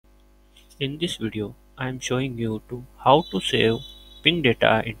In this video, I am showing you how to save ping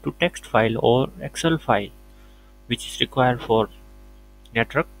data into text file or Excel file, which is required for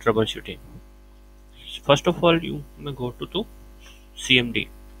network troubleshooting. First of all, you may go to CMD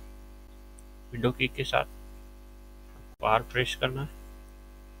window की के साथ बार press करना है,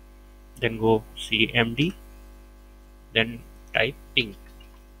 then go CMD, then type ping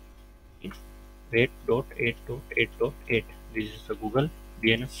in 8.8.8.8. This is the Google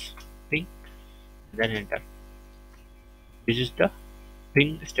DNS ping, then enter. This is the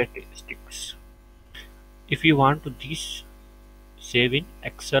ping statistics. If you want to this save in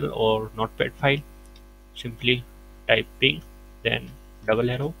Excel or Notepad file, simply type ping, then double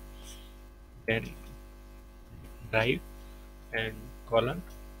arrow, then drive and colon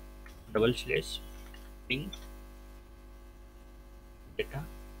double slash ping data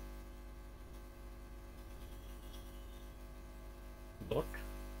dot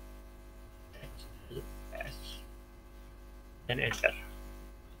xls, then enter.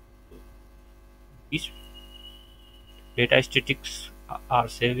 These data statistics are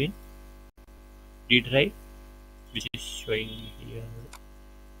saved in D drive, which is showing here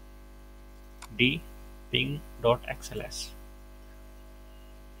d ping.xls.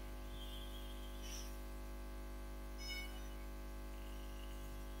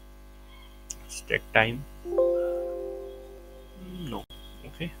 Take time. No.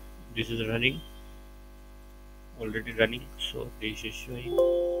 Okay. This is running, already running, so this is showing.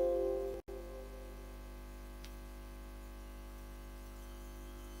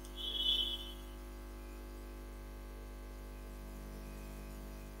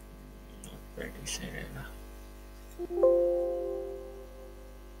 Very sad.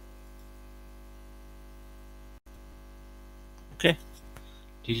 Okay,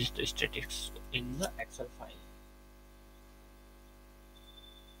 this is the statistics in the Excel file.